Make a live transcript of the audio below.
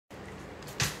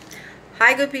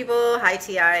Hi, good people. Hi,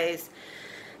 TIs.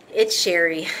 It's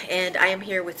Sherry, and I am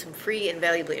here with some free and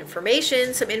valuable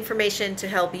information, some information to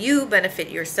help you benefit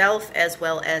yourself as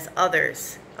well as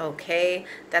others. Okay,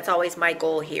 that's always my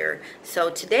goal here.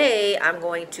 So today I'm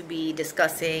going to be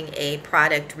discussing a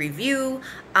product review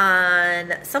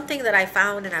on something that I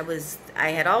found, and I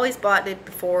had always bought it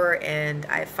before, and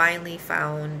I finally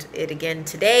found it again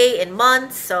today in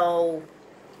months. So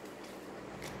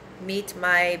meet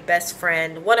my best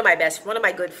friend, one of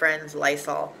my good friends,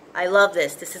 Lysol. I love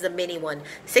this. This is a mini one.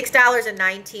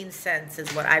 $6.19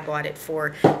 is what I bought it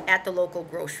for at the local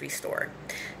grocery store.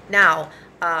 Now,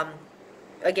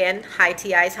 again, hi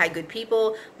TIs, hi good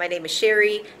people. My name is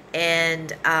Sherry,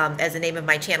 and as the name of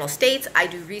my channel states, I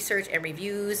do research and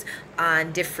reviews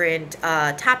on different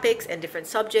topics and different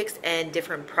subjects and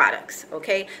different products.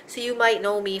 Okay, so you might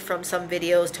know me from some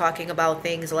videos talking about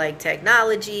things like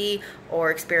technology or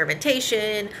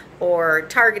experimentation or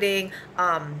targeting.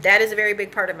 That is a very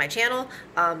big part of my channel.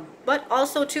 But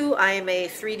also too, I am a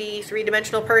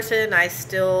three-dimensional person. I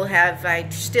still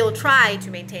try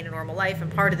to maintain a normal life,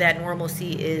 and part of that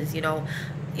normalcy is,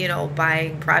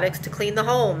 buying products to clean the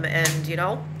home,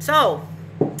 and so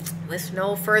with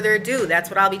no further ado, that's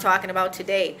what I'll be talking about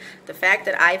today. The fact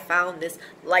that I found this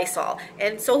Lysol.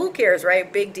 And so who cares,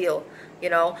 right? Big deal,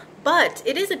 but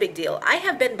it is a big deal. I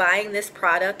have been buying this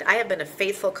product. I have been a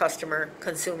faithful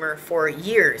consumer for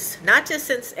years, not just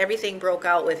since everything broke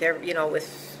out with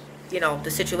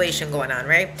the situation going on,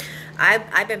 right?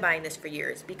 I've been buying this for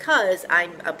years because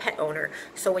I'm a pet owner.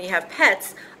 So when you have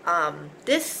pets,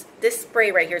 this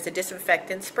spray right here is a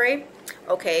disinfectant spray.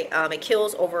 Okay, it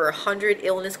kills over 100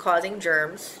 illness-causing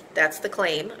germs. That's the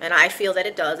claim, and I feel that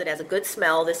it does. It has a good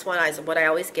smell. This one is what I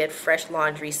always get, fresh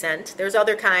laundry scent. There's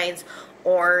other kinds,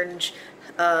 orange,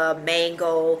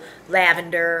 mango,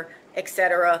 lavender,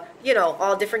 etc.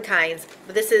 All different kinds.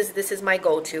 But this is my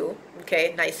go-to.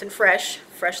 Okay, nice and fresh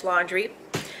laundry,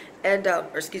 and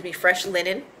fresh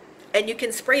linen. And you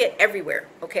can spray it everywhere,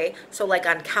 okay? So like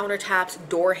on countertops,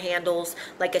 door handles,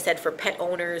 like I said, for pet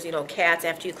owners, cats,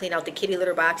 after you clean out the kitty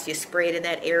litter box, you spray it in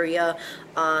that area.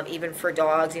 Even for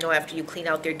dogs, after you clean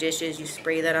out their dishes, you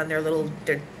spray that on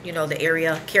the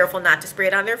area. Careful not to spray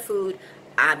it on their food.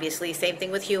 Obviously, same thing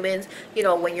with humans.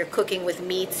 When you're cooking with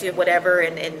meats or whatever,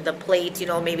 and the plate,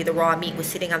 maybe the raw meat was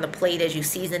sitting on the plate as you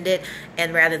seasoned it,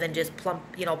 and rather than just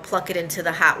pluck it into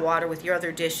the hot water with your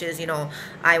other dishes,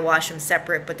 I wash them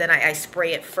separate, but then I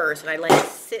spray it first, and I let it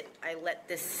sit. I let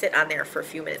this sit on there for a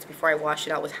few minutes before I wash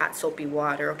it out with hot soapy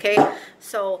water, okay?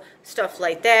 So stuff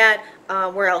like that.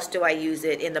 Where else do I use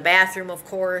it? In the bathroom, of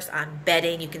course, on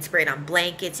bedding. You can spray it on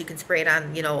blankets. You can spray it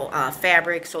on,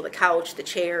 fabric, so the couch, the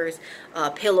chairs,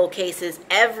 pillowcases,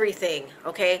 everything,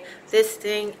 okay? This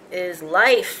thing is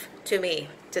life to me.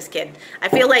 Just kidding. I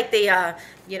feel like the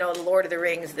Lord of the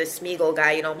Rings, the Smeagol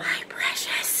guy, my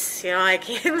precious. I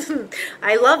can't.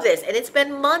 I love this, and it's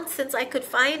been months since I could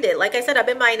find it. Like I said, I've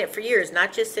been buying it for years,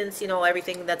 not just since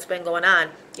everything that's been going on.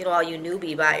 All you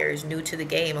newbie buyers, new to the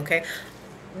game, okay?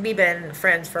 We've been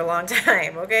friends for a long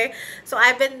time, okay? So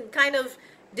I've been kind of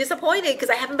disappointed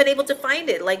because I haven't been able to find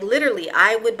it. Like literally,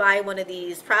 I would buy one of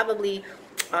these probably.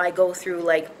 I go through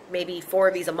like maybe 4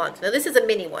 of these a month. Now this is a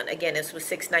mini one. Again, this was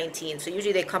 $6.19. So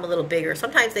usually they come a little bigger.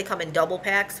 Sometimes they come in double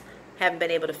packs. Haven't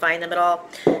been able to find them at all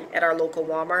at our local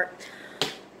Walmart.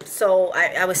 So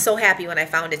I was so happy when I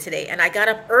found it today, and I got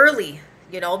up early,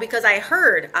 because I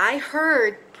heard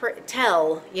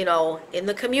tell in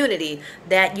the community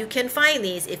that you can find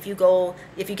these if you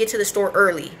get to the store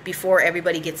early before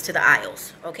everybody gets to the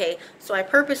aisles. Okay, so I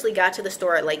purposely got to the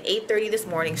store at like 8:30 this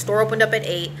morning. Store opened up at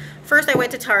 8. First I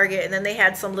went to Target, and then they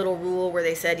had some little rule where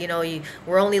they said,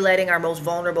 we're only letting our most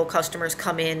vulnerable customers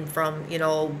come in from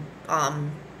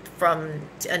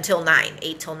until 9,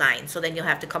 8 till 9. So then you'll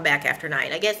have to come back after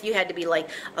 9. I guess you had to be like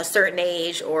a certain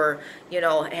age, or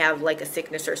have like a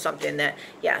sickness or something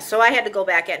so I had to go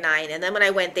back at 9. And then when I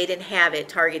went, they didn't have it.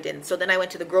 Target didn't. So then I went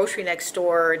to the grocery next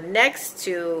door next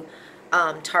to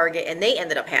Target, and they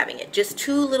ended up having it. Just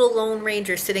 2 little Lone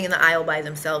Rangers sitting in the aisle by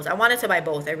themselves. I wanted to buy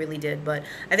both, I really did, but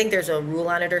I think there's a rule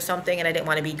on it or something, and I didn't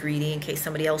want to be greedy in case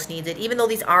somebody else needs it, even though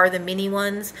these are the mini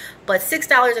ones. But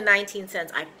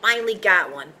 $6.19, I finally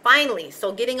got one. Finally.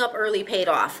 So getting up early paid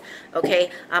off,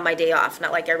 okay, on my day off.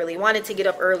 Not like I really wanted to get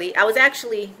up early. I was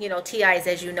actually, TIs,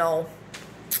 as you know,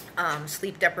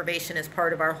 sleep deprivation is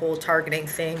part of our whole targeting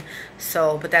thing.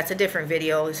 So, but that's a different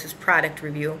video. This is product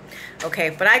review. Okay,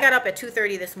 but I got up at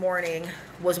 2:30 this morning,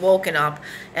 was woken up,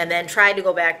 and then tried to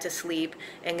go back to sleep,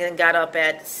 and then got up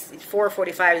at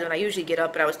 4:45 is when I usually get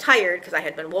up, but I was tired because I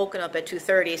had been woken up at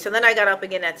 2:30. So then I got up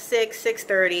again at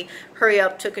 6:30, hurry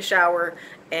up, took a shower,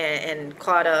 and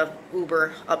caught a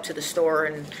Uber up to the store,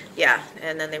 and yeah,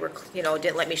 and then they were, you know,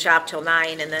 didn't let me shop till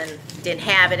 9, and then didn't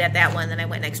have it at that one. Then I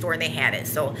went next door and they had it.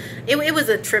 So it was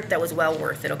a trip that was well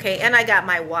worth it. Okay, and I got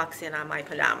my walks in on my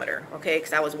pedometer. Okay,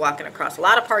 because I was walking across a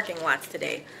lot of parking lots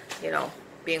today, you know,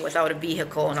 being without a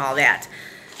vehicle and all that.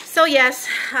 So yes,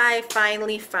 I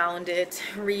finally found it,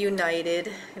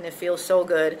 reunited, and it feels so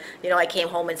good. You know, I came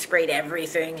home and sprayed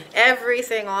everything,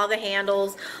 all the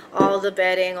handles, all the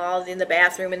bedding, all in the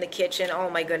bathroom, in the kitchen. Oh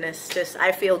my goodness, just,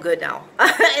 I feel good now.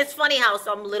 It's funny how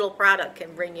some little product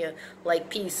can bring you like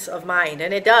peace of mind,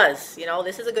 and it does. You know,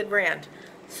 this is a good brand.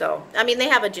 So, I mean, they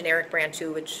have a generic brand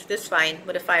too, which is fine,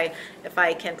 but if I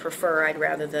can prefer, I'd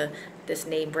rather this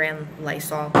name brand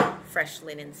Lysol fresh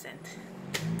linen scent.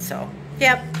 So,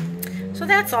 yep. So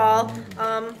that's all.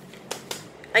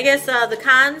 I guess the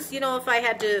cons, you know,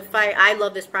 I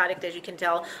love this product, as you can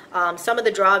tell. Some of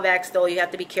the drawbacks, though, you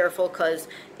have to be careful because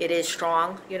it is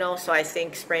strong, you know, so I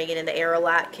think spraying it in the air a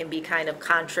lot can be kind of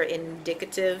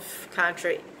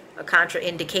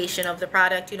contraindication of the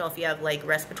product, you know, if you have like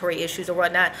respiratory issues or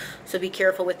whatnot. So be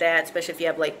careful with that, especially if you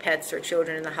have like pets or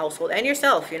children in the household, and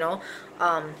yourself, you know.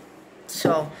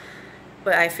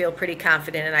 But I feel pretty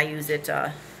confident, and I use it,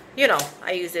 you know,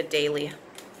 I use it daily.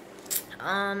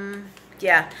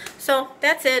 Yeah, so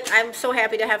that's it. I'm so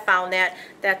happy to have found that.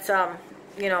 That's,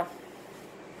 you know,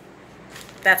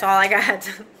 that's all I got.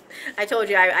 I told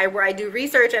you I do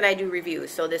research and I do reviews.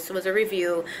 So this was a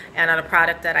review and on a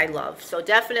product that I love. So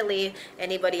definitely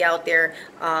anybody out there,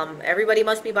 everybody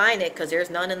must be buying it because there's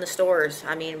none in the stores.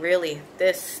 I mean, really,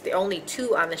 the only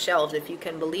 2 on the shelves, if you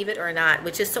can believe it or not,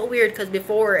 which is so weird because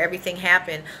before everything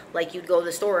happened, like you'd go to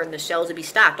the store and the shelves would be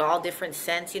stocked, all different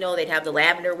scents, you know, they'd have the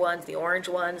lavender ones, the orange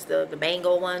ones, the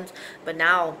mango ones. But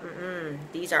now,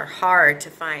 these are hard to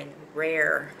find,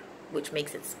 rare, which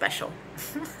makes it special.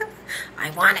 I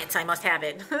want it, so I must have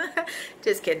it.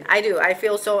 Just kidding. I do. I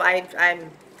feel so,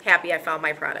 I'm happy I found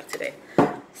my product today.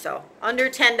 So, under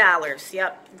 $10.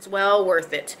 Yep, it's well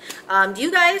worth it. Do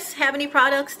you guys have any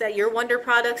products that your wonder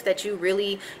products that you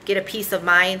really get a peace of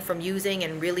mind from using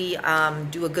and really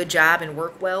do a good job and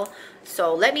work well?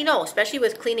 So let me know, especially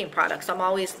with cleaning products. I'm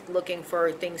always looking for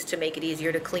things to make it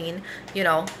easier to clean, you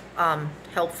know,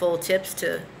 helpful tips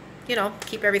to, you know,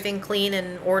 keep everything clean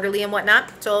and orderly and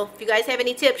whatnot. So if you guys have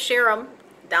any tips, share them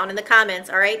down in the comments.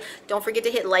 All right, don't forget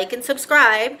to hit like and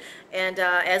subscribe, and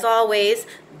as always,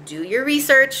 do your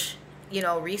research, you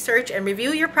know, research and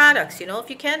review your products. You know, if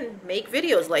you can, make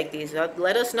videos like these.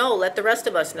 Let us know, let the rest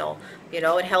of us know. You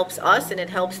know, it helps us and it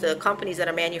helps the companies that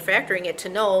are manufacturing it to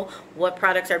know what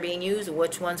products are being used and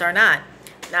which ones are not.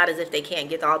 Not as if they can't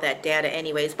get all that data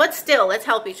anyways, but still, let's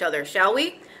help each other, shall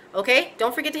we? Okay,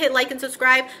 don't forget to hit like and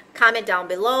subscribe, comment down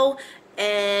below,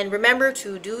 and remember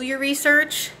to do your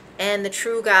research, and the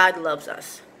true God loves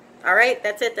us. All right,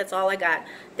 that's it. That's all I got.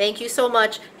 Thank you so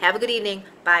much. Have a good evening.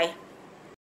 Bye.